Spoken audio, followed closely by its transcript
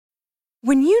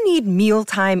When you need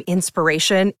mealtime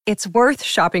inspiration, it's worth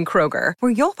shopping Kroger,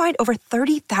 where you'll find over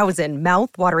 30,000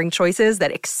 mouth-watering choices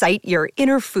that excite your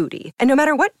inner foodie. And no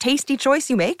matter what tasty choice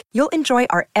you make, you'll enjoy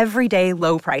our everyday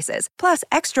low prices, plus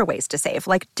extra ways to save,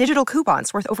 like digital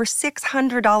coupons worth over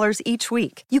 $600 each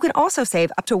week. You can also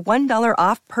save up to $1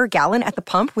 off per gallon at the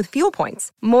pump with fuel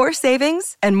points. More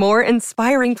savings and more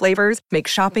inspiring flavors make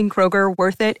shopping Kroger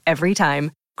worth it every time.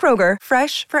 Kroger,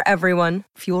 fresh for everyone.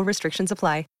 Fuel restrictions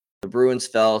apply. The Bruins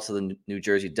fell to the New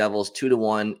Jersey Devils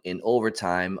 2-1 in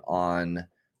overtime on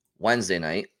Wednesday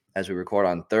night as we record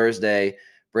on Thursday.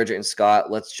 Bridget and Scott,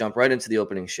 let's jump right into the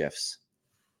opening shifts.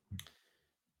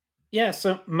 Yeah,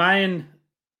 so mine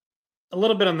a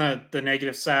little bit on the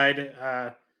negative side.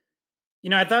 I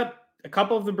thought a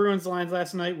couple of the Bruins lines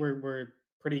last night were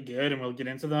pretty good, and we'll get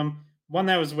into them. One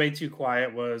that was way too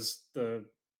quiet was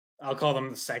I'll call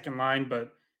them the second line,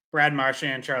 but Brad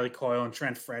Marchand, Charlie Coyle, and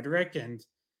Trent Frederick. And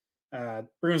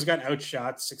Bruins got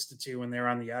outshot 6-2 when they were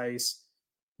on the ice.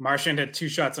 Marchand had 2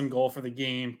 shots on goal for the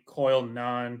game. Coyle,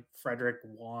 none. Frederick,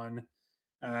 1.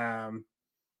 And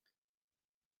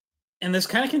this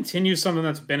kind of continues something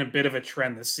that's been a bit of a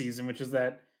trend this season, which is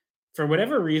that for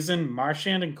whatever reason,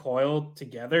 Marchand and Coyle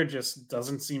together just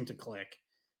doesn't seem to click.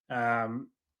 On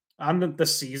the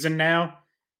season now,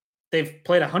 they've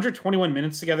played 121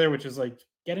 minutes together, which is like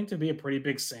getting to be a pretty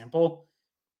big sample.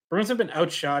 Bruins have been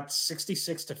outshot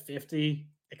 66-50.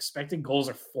 Expected goals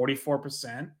are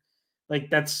 44%. Like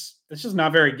that's just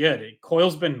not very good.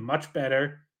 Coyle's been much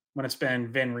better when it's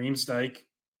been Van Riemsdyk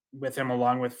with him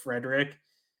along with Frederick.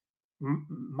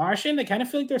 Marchand, I kind of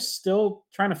feel like they're still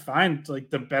trying to find like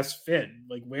the best fit,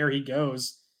 like where he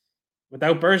goes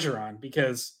without Bergeron,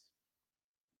 because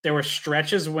there were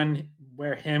stretches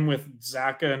where him with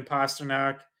Zacha and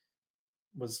Pasternak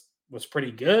was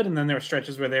pretty good, and then there were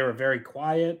stretches where they were very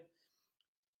quiet.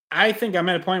 I think I'm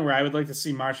at a point where I would like to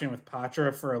see Marchand with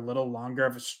Patra for a little longer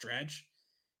of a stretch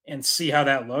and see how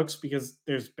that looks, because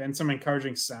there's been some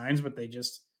encouraging signs, but they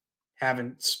just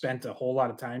haven't spent a whole lot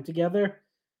of time together.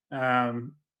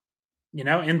 In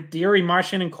theory,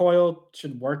 Marchand and Coyle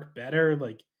should work better,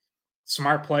 like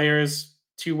smart players,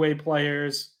 two-way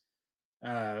players.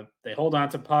 They hold on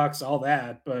to pucks, all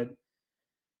that, but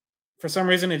for some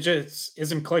reason, it just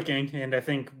isn't clicking, and I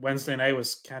think Wednesday night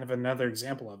was kind of another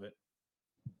example of it.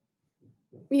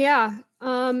 Yeah,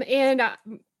 and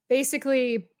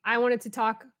basically, I wanted to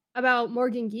talk about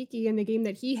Morgan Geekie and the game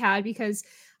that he had, because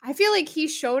I feel like he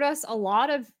showed us a lot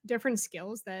of different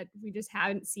skills that we just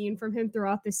haven't seen from him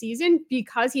throughout the season,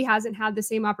 because he hasn't had the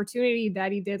same opportunity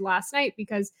that he did last night,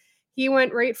 because he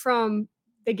went right from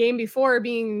the game before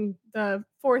being the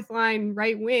fourth line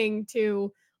right wing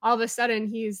to all of a sudden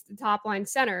he's the top line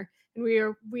center. And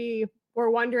we were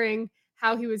wondering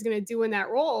how he was going to do in that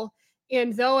role.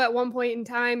 And though at one point in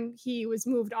time he was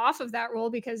moved off of that role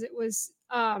because it was,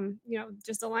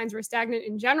 just the lines were stagnant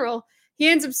in general, he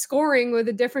ends up scoring with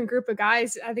a different group of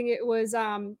guys. I think it was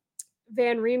Van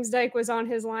Riemsdyk was on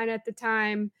his line at the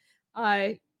time.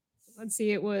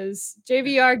 It was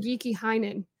JVR, Geekie,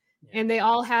 Heinen. And they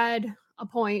all had a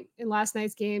point in last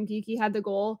night's game. Geekie had the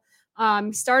goal.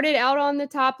 Started out on the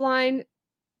top line,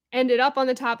 ended up on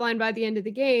the top line by the end of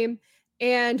the game.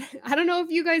 And I don't know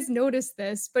if you guys noticed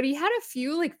this, but he had a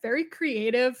few like very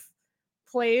creative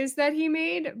plays that he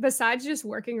made besides just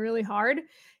working really hard.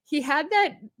 He had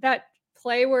that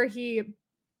play where he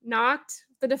knocked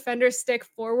the defender's stick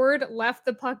forward, left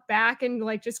the puck back, and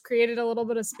like just created a little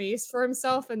bit of space for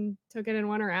himself and took it and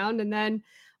went around. And then,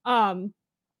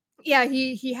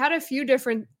 he had a few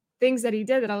different things that he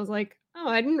did that I was like, oh,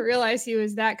 I didn't realize he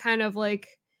was that kind of like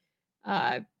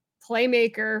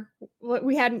playmaker.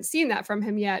 We hadn't seen that from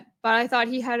him yet, but I thought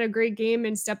he had a great game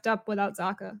and stepped up without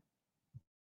Zacha.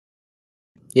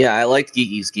 Yeah, I liked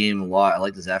Geekie's game a lot. I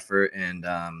liked his effort, and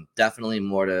definitely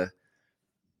more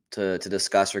to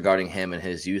discuss regarding him and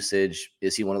his usage.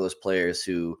 Is he one of those players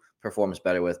who performs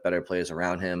better with better players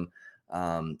around him,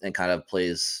 and kind of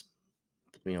plays,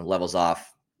 levels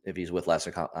off if he's with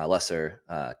lesser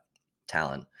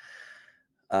talent?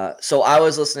 So I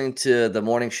was listening to the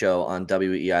morning show on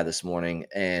WEI this morning,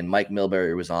 and Mike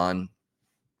Milbury was on,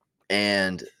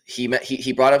 and he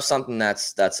brought up something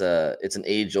it's an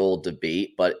age-old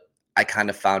debate, but I kind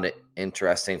of found it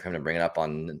interesting for him to bring it up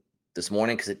on this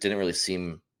morning because it didn't really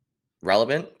seem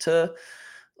relevant to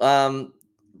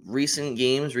recent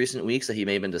games, recent weeks that he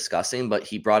may have been discussing. But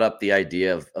he brought up the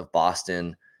idea of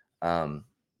Boston.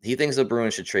 He thinks the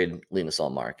Bruins should trade Linus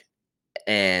Ullmark.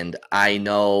 And I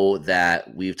know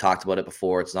that we've talked about it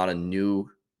before. It's not a new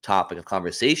topic of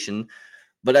conversation.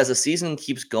 But as the season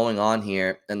keeps going on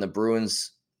here and the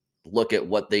Bruins look at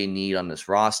what they need on this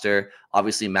roster.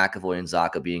 Obviously, McAvoy and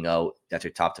Zaka being out, that's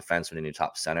your top defenseman and your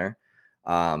top center.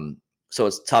 So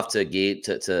it's tough to gauge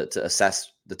to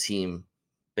assess the team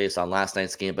based on last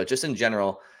night's game. But just in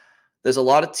general, there's a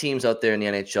lot of teams out there in the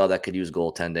NHL that could use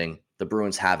goaltending. The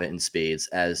Bruins have it in spades,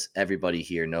 as everybody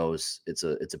here knows. It's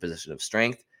a position of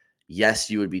strength. Yes,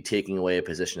 you would be taking away a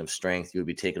position of strength. You would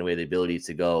be taking away the ability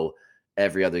to go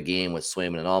every other game with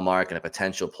Swayman and Ullmark and a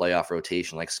potential playoff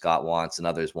rotation like Scott wants and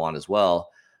others want as well.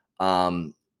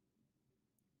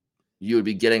 You would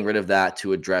be getting rid of that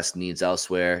to address needs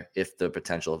elsewhere if the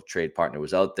potential trade partner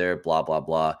was out there, blah, blah,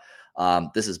 blah.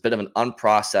 This is a bit of an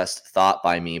unprocessed thought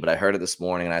by me, but I heard it this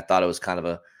morning and I thought it was kind of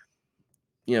a,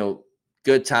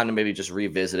 good time to maybe just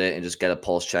revisit it and just get a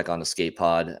pulse check on the skate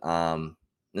pod.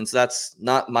 And so that's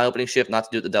not my opening shift, not to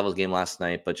do with the Devils game last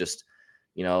night, but just,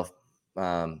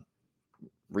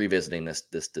 revisiting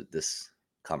this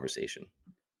conversation.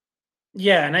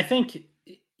 Yeah, and I think,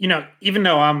 even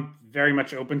though I'm very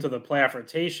much open to the playoff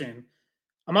rotation,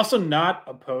 I'm also not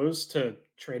opposed to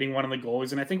trading one of the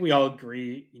goalies. And I think we all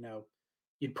agree,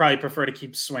 you'd probably prefer to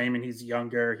keep Swayman. He's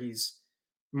younger. He's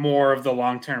more of the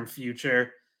long-term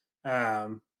future.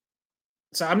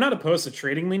 So I'm not opposed to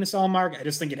trading Linus Ullmark. I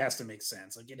just think it has to make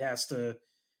sense. Like, it has to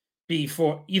be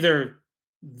for either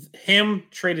him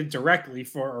traded directly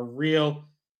for a real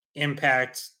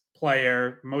impact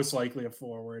player, most likely a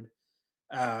forward,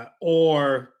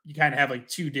 or you kind of have like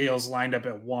two deals lined up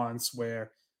at once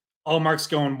where Ullmark's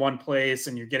going one place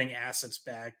and you're getting assets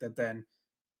back that then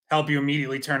help you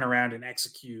immediately turn around and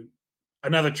execute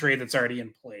another trade that's already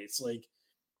in place. Like,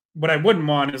 what I wouldn't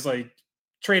want is like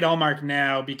trade Ullmark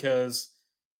now because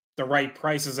the right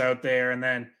price is out there, and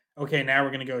then okay, now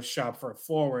we're gonna go shop for a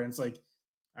forward. And it's like,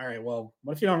 all right, well,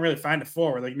 what if you don't really find a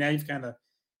forward? Like, now you've kind of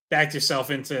backed yourself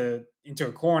into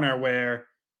a corner where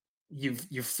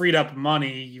you've freed up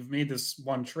money, you've made this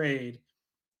one trade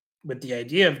with the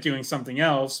idea of doing something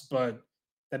else, but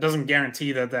that doesn't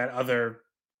guarantee that other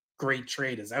great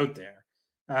trade is out there.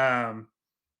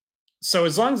 So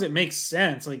as long as it makes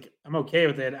sense, like, I'm okay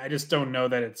with it. I just don't know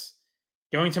that it's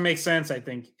going to make sense. I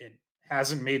think it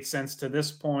hasn't made sense to this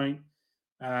point,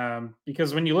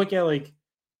 because when you look at like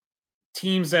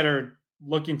teams that are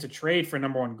looking to trade for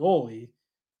number one goalie,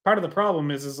 part of the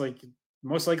problem is like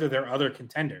most likely there are other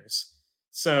contenders.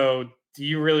 So do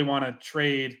you really want to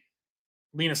trade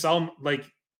Linus Ullmark?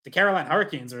 Like, the Carolina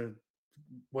Hurricanes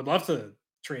would love to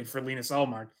trade for Linus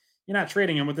Ullmark. You're not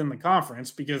trading him within the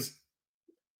conference because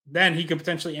then he could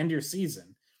potentially end your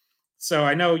season. So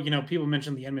I know, people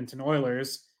mentioned the Edmonton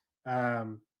Oilers,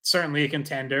 certainly a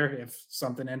contender if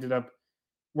something ended up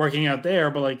working out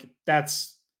there, but like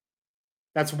that's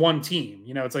one team.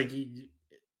 It's like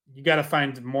you got to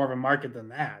find more of a market than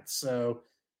that. So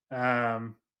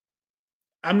I'm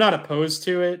not opposed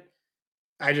to it.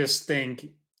 I just think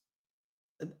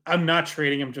I'm not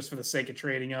trading him just for the sake of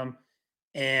trading him.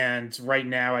 And right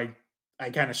now I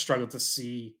kind of struggle to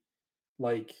see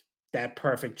like that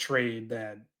perfect trade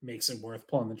that makes it worth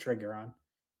pulling the trigger on.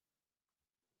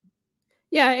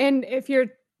 Yeah, and if you're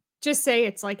just say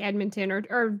it's like Edmonton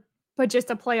or but just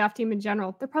a playoff team in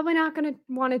general, they're probably not going to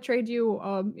want to trade you,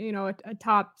 a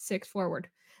top six forward.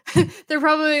 They're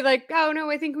probably like, oh no,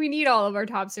 I think we need all of our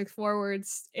top six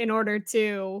forwards in order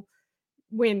to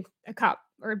win a cup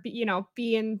or be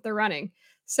in the running.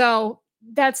 So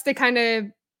that's the kind of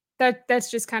that's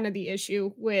just kind of the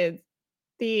issue with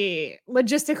the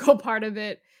logistical part of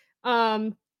it.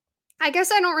 I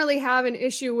guess I don't really have an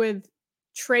issue with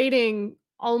trading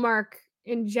Ullmark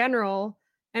in general,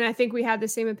 and I think we had the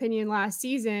same opinion last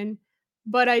season,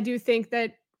 but I do think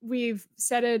that we've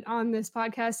said it on this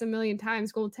podcast a million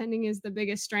times, goaltending is the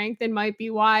biggest strength and might be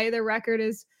why the record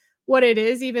is what it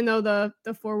is, even though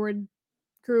the forward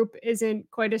group isn't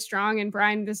quite as strong. And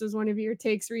Brian, this was one of your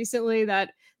takes recently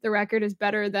that the record is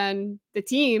better than the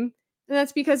team, and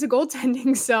that's because of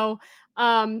goaltending. So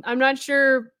I'm not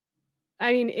sure.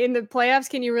 I mean, in the playoffs,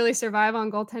 can you really survive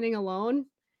on goaltending alone?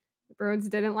 The Bruins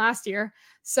didn't last year.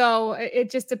 So it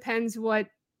just depends what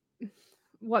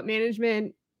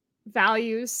management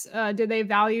values. Do they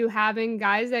value having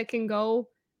guys that can go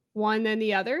one than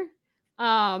the other?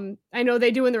 I know they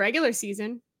do in the regular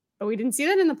season, but we didn't see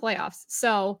that in the playoffs.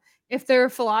 So if their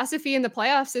philosophy in the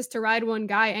playoffs is to ride one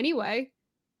guy anyway,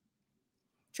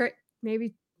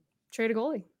 maybe trade a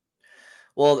goalie.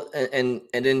 Well, and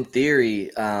in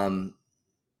theory,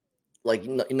 like,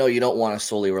 you don't want to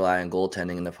solely rely on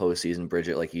goaltending in the postseason,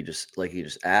 Bridget, like you just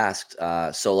asked.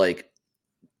 So like,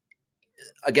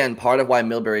 again, part of why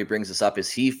Milbury brings this up is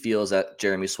he feels that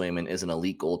Jeremy Swayman is an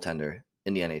elite goaltender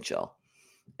in the NHL,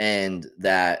 and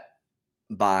that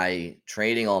by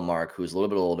trading Ullmark, who's a little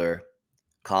bit older,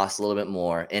 costs a little bit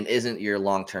more, and isn't your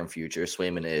long-term future.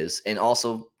 Swayman is, and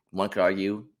also one could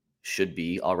argue should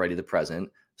be already the present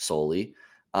solely.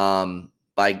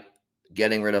 By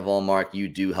getting rid of Ullmark, you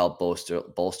do help bolster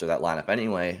that lineup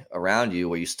anyway around you,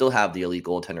 where you still have the elite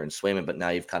goaltender in Swayman, but now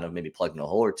you've kind of maybe plugged in a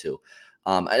hole or two.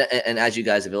 And as you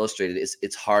guys have illustrated,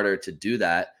 it's harder to do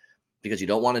that because you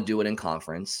don't want to do it in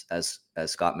conference, as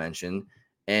Scott mentioned,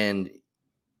 and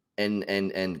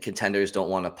contenders don't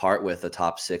want to part with a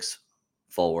top 6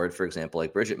 forward, for example,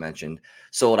 like Bridget mentioned.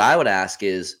 So what I would ask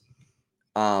is,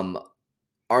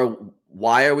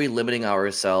 why are we limiting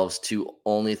ourselves to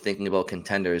only thinking about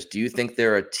contenders? Do you think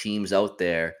there are teams out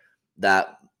there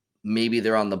that maybe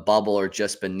they're on the bubble or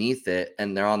just beneath it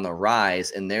and they're on the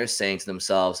rise and they're saying to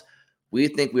themselves, we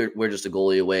think we're just a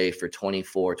goalie away for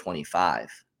 24, 25,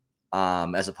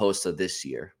 as opposed to this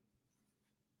year?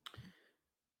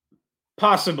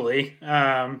 Possibly.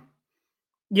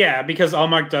 Yeah, because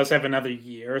Ullmark does have another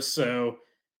year, so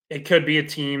it could be a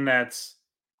team that's,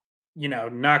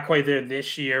 not quite there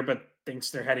this year, but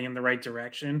thinks they're heading in the right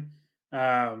direction.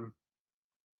 Just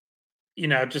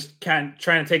kind of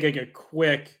trying to take like a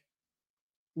quick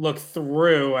look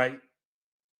through. I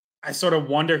sort of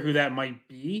wonder who that might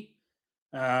be.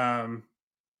 Like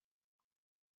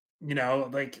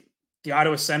the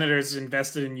Ottawa Senators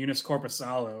invested in Eunice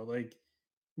Corpusalo,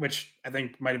 which I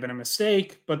think might have been a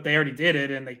mistake, but they already did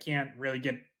it and they can't really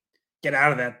get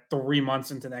out of that 3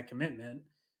 months into that commitment.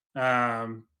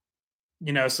 So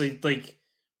like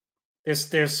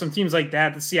there's some teams like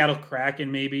that. The Seattle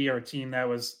Kraken maybe, or a team that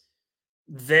was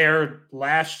there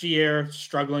last year,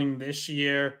 struggling this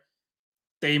year.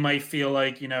 They might feel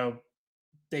like,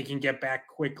 they can get back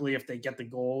quickly if they get the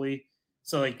goalie.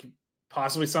 So like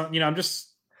possibly something, I'm just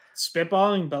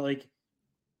spitballing, but like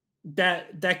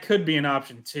that could be an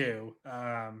option too.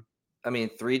 I mean,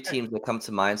 3 teams that come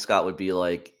to mind, Scott, would be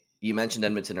like, you mentioned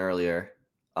Edmonton earlier.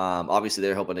 Obviously,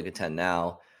 they're hoping to contend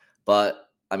now, but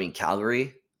I mean,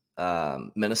 Calgary,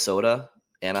 Minnesota,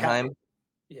 Anaheim.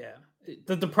 Yeah.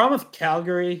 The problem with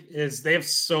Calgary is they have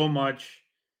so much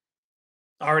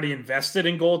already invested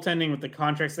in goaltending with the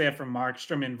contracts they have from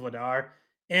Markstrom and Vladar.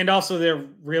 And also they're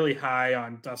really high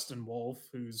on Dustin Wolf,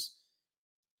 who's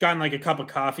gotten like a cup of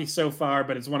coffee so far,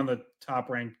 but is one of the top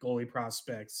ranked goalie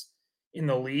prospects in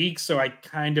the league. So I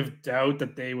kind of doubt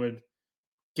that they would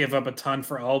give up a ton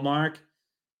for Ullmark.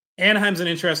 Anaheim's an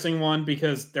interesting one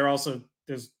because there's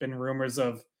been rumors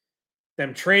of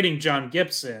them trading John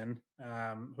Gibson,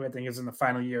 who I think is in the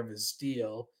final year of his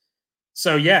deal.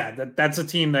 So yeah, that's a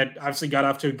team that obviously got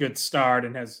off to a good start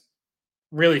and has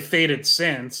really faded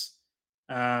since.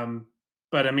 But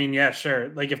I mean, yeah, sure.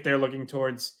 Like if they're looking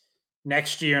towards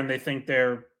next year and they think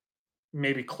they're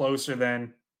maybe closer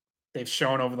than they've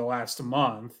shown over the last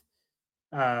month,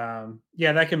 yeah,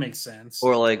 that can make sense.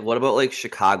 Or like, what about like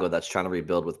Chicago that's trying to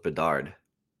rebuild with Bedard?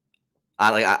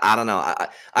 I don't know.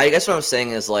 I guess what I'm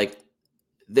saying is like,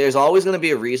 there's always going to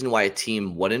be a reason why a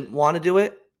team wouldn't want to do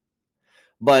it.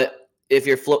 But if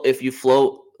you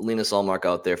float Linus Ullmark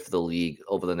out there for the league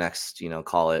over the next,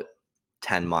 call it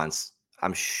 10 months,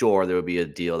 I'm sure there would be a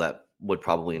deal that would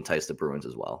probably entice the Bruins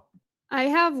as well. I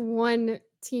have one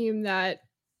team that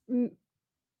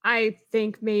I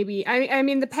think maybe. I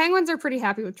mean, the Penguins are pretty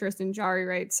happy with Tristan Jarry,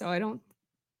 right? So I don't.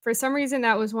 For some reason,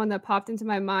 that was one that popped into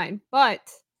my mind. But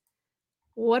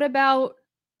what about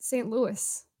St.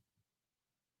 Louis?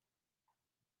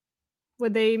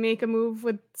 Would they make a move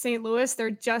with St. Louis? They're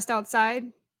just outside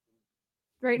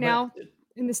right now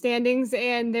in the standings,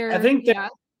 and I think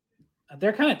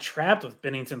they're kind of trapped with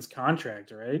Binnington's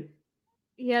contract, right?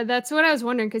 Yeah, that's what I was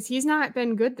wondering because he's not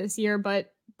been good this year,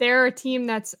 but they're a team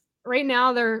that's right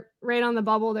now they're right on the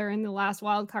bubble. They're in the last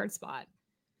wild card spot.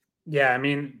 Yeah, I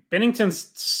mean,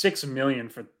 Binnington's $6 million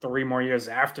for 3 more years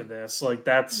after this. Like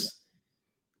that's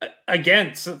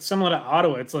again similar to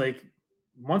Ottawa. It's like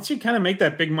once you kind of make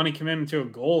that big money commitment to a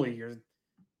goalie,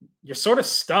 you're sort of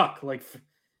stuck. Like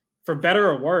for better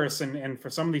or worse, and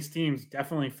for some of these teams,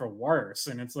 definitely for worse.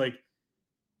 And it's like,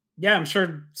 yeah, I'm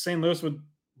sure St. Louis would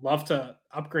love to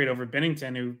upgrade over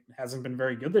Binnington, who hasn't been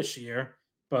very good this year,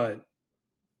 but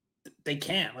they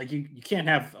can't. Like you can't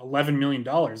have $11 million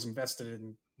invested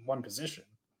in one position.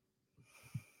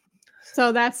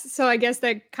 So I guess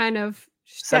that kind of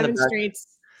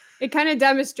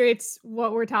demonstrates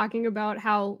what we're talking about,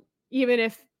 how even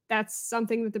if that's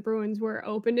something that the Bruins were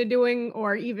open to doing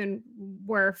or even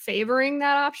were favoring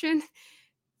that option,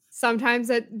 sometimes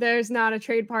that there's not a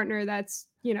trade partner that's,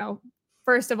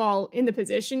 first of all, in the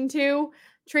position to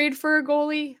trade for a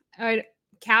goalie,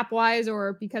 cap wise,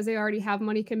 or because they already have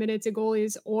money committed to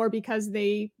goalies, or because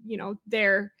they,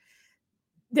 they're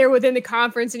they're within the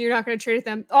conference and you're not going to trade with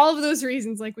them. All of those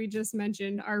reasons, like we just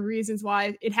mentioned, are reasons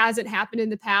why it hasn't happened in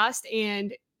the past.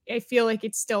 And I feel like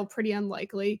it's still pretty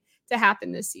unlikely to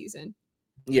happen this season.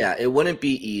 Yeah, it wouldn't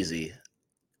be easy,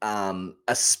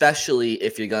 especially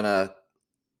if you're going to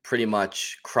pretty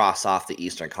much cross off the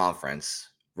Eastern Conference,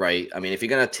 right? I mean, if you're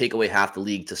going to take away half the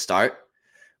league to start,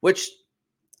 which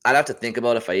I'd have to think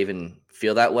about if I even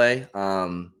feel that way,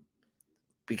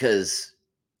 because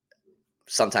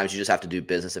sometimes you just have to do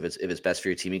business if it's best for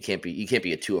your team. You can't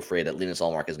be too afraid that Linus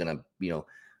Ullmark is going to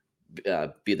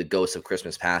be the ghost of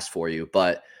Christmas past for you.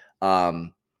 But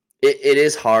it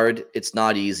is hard. It's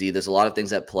not easy. There's a lot of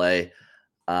things at play.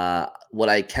 What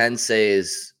I can say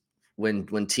is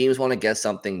when teams want to get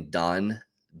something done,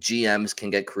 GMs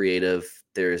can get creative.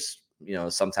 There's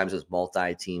sometimes there's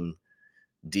multi-team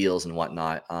deals and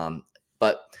whatnot.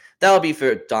 But that'll be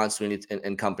for Don Sweeney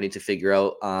and company to figure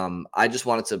out. I just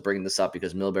wanted to bring this up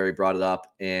because Milbury brought it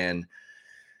up, and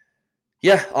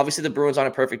yeah, obviously the Bruins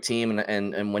aren't a perfect team,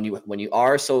 and when you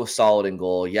are so solid in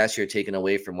goal, yes, you're taking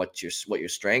away from what your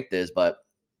strength is. But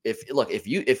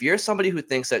if you're somebody who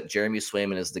thinks that Jeremy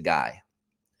Swayman is the guy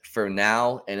for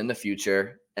now and in the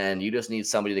future, and you just need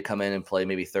somebody to come in and play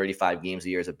maybe 35 games a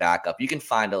year as a backup, you can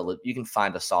find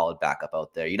a solid backup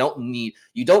out there. You don't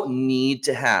need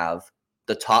to have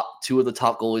two of the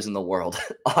top goalies in the world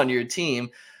on your team.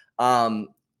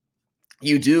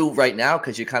 You do right now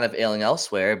because you're kind of ailing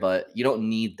elsewhere, but you don't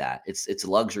need that. It's a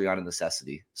luxury on a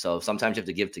necessity. So sometimes you have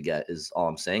to give to get is all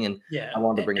I'm saying. And yeah, I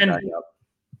wanted to bring it back up.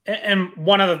 And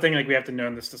one other thing, like we have to know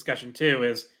in this discussion too,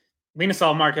 is Linus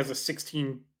Ullmark has a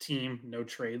 16-team no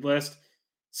trade list.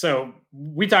 So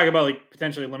we talk about like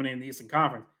potentially eliminating the Eastern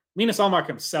Conference. Linus Ullmark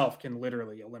himself can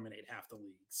literally eliminate half the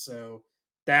league. So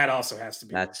that also has to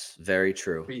be. That's very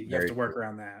true. You have to work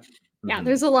around that. Yeah,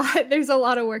 there's a lot of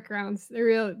workarounds. There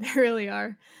really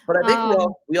are. But I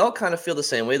think we all kind of feel the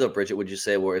same way though, Bridget, would you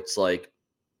say, where it's like,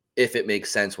 if it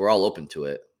makes sense, we're all open to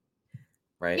it.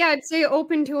 Right? Yeah, I'd say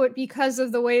open to it because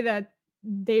of the way that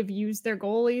they've used their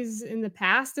goalies in the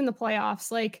past in the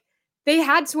playoffs. Like they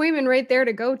had Swayman right there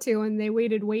to go to, and they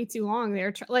waited way too long.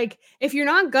 They're like, if you're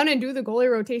not gonna do the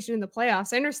goalie rotation in the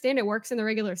playoffs, I understand it works in the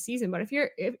regular season, but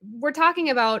if we're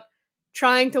talking about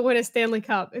trying to win a Stanley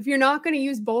Cup, if you're not going to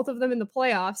use both of them in the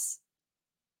playoffs,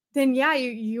 then yeah,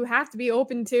 you have to be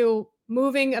open to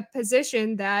moving a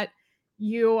position that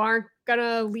you aren't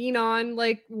gonna lean on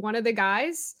like one of the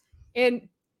guys, and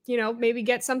maybe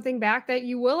get something back that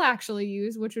you will actually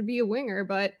use, which would be a winger.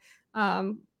 But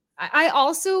I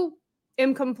also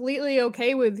am completely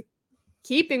okay with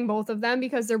keeping both of them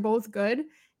because they're both good.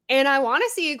 And I want to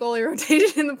see a goalie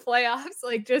rotation in the playoffs.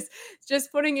 Like just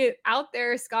putting it out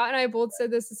there. Scott and I both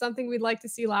said this is something we'd like to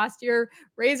see last year.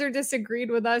 Razor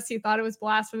disagreed with us. He thought it was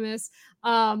blasphemous.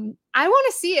 I want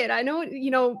to see it. I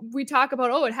know, we talk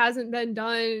about, it hasn't been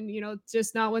done,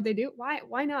 just not what they do.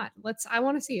 Why not? I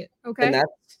want to see it. Okay.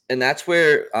 And that's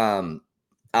where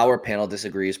our panel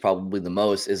disagrees probably the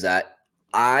most, is that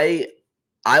I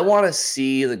want to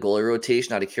see the goalie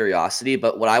rotation out of curiosity,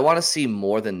 but what I want to see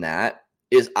more than that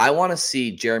is I want to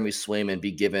see Jeremy Swayman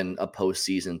be given a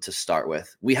postseason to start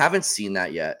with. We haven't seen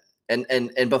that yet. And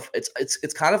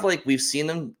it's kind of like we've seen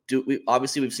them do.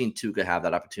 We've seen Tuukka have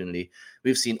that opportunity.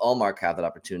 We've seen Ullmark have that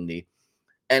opportunity.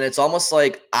 And it's almost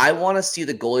like I want to see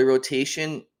the goalie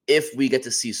rotation if we get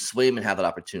to see Swayman have that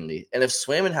opportunity. And if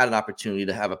Swayman had an opportunity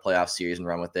to have a playoff series and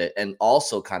run with it and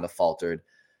also kind of faltered,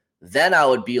 then I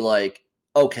would be like,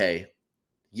 okay,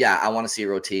 yeah, I want to see a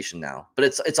rotation now. But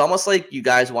it's almost like you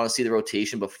guys want to see the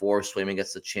rotation before Swayman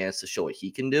gets the chance to show what he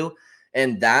can do.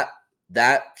 And that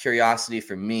curiosity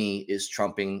for me is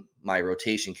trumping my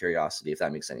rotation curiosity, if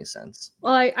that makes any sense.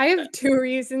 Well, I have two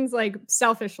reasons, like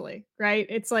selfishly, right?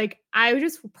 It's like I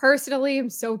just personally am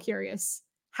so curious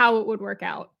how it would work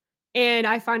out. And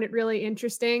I find it really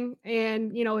interesting.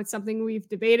 And, it's something we've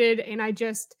debated. And I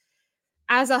just,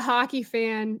 as a hockey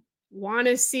fan, want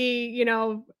to see,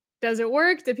 does it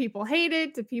work? Do people hate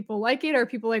it? Do people like it? Are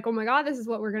people like, oh my God, this is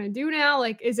what we're going to do now?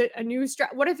 Like, is it a new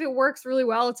what if it works really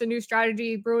well? It's a new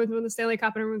strategy. Bruins win the Stanley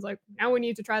Cup and everyone's like, now we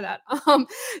need to try that.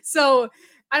 So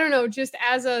I don't know, just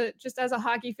as a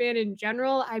hockey fan in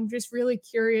general, I'm just really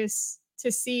curious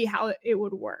to see how it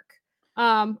would work.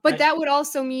 But that would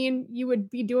also mean you would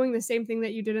be doing the same thing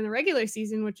that you did in the regular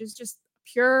season, which is just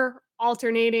pure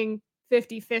alternating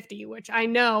 50-50, which I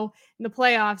know in the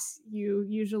playoffs, you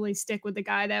usually stick with the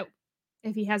guy that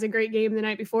if he has a great game the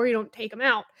night before, you don't take him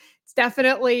out. It's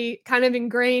definitely kind of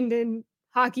ingrained in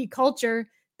hockey culture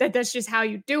that that's just how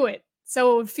you do it.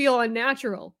 So it would feel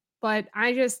unnatural, but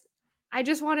I just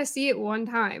want to see it one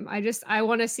time. I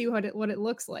want to see what it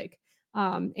looks like.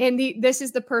 This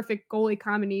is the perfect goalie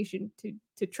combination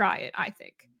to try it, I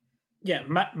think. Yeah,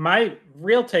 my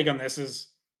real take on this is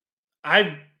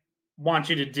I want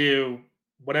you to do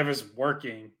whatever's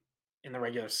working in the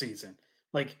regular season.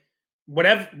 Like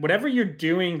whatever you're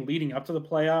doing leading up to the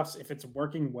playoffs, if it's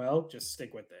working well, just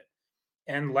stick with it.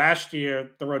 And last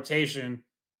year, the rotation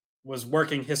was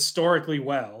working historically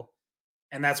well,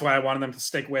 and that's why I wanted them to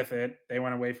stick with it. They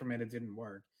went away from it, it didn't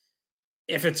work.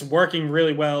 If it's working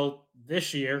really well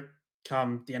this year,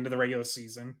 come the end of the regular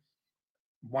season,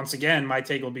 once again, my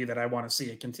take will be that I want to see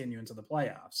it continue into the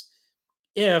playoffs.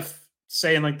 If,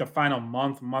 say, in like the final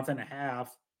month and a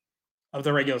half of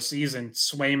the regular season,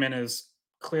 Swayman is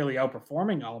clearly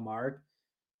outperforming Ullmark,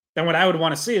 then what I would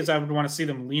want to see is I would want to see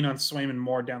them lean on Swayman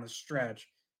more down the stretch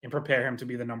and prepare him to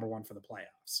be the number one for the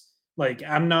playoffs. Like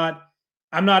I'm not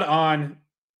on.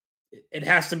 It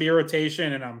has to be a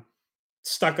rotation, and I'm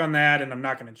stuck on that, and I'm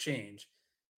not going to change.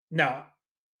 No,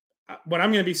 what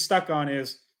I'm going to be stuck on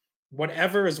is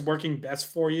whatever is working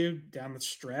best for you down the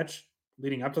stretch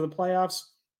leading up to the playoffs.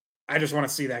 I just want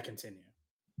to see that continue.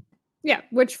 Yeah,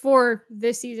 which for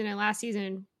this season and last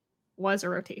season was a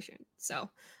rotation. So,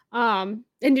 and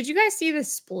did you guys see the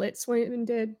split Swayman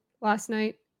did last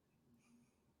night?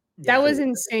 Yeah, that was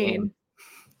insane.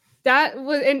 That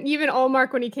was, and even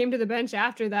Ullmark, when he came to the bench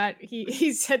after that,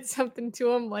 he said something to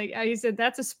him like he said,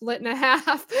 "That's a split and a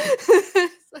half."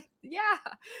 It's like, yeah,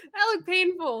 that looked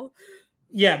painful.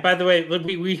 Yeah. By the way,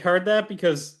 we heard that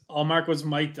because Ullmark was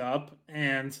mic'd up,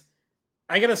 and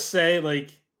I gotta say, like,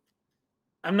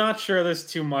 I'm not sure there's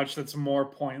too much that's more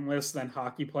pointless than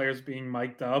hockey players being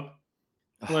mic'd up.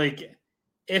 Like,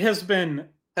 it has been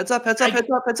heads up, heads up,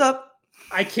 heads up, heads up.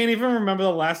 I can't even remember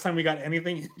the last time we got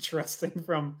anything interesting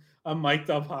from a mic'd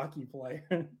up hockey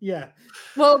player. Yeah.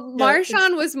 Well,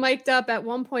 Marchand was mic'd up at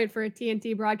one point for a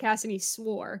TNT broadcast, and he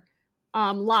swore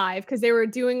live because they were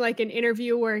doing like an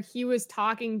interview where he was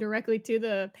talking directly to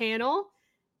the panel,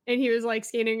 and he was like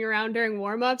skating around during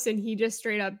warmups, and he just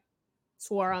straight up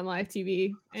swore on live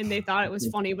TV, and they thought it was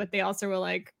funny, but they also were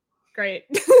like, great.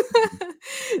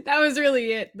 That was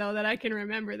really it, though, that I can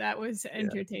remember. That was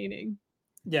entertaining.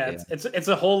 Yeah, it's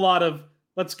a whole lot of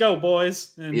let's go,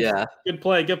 boys. And good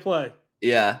play.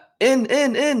 Yeah.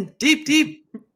 In, deep.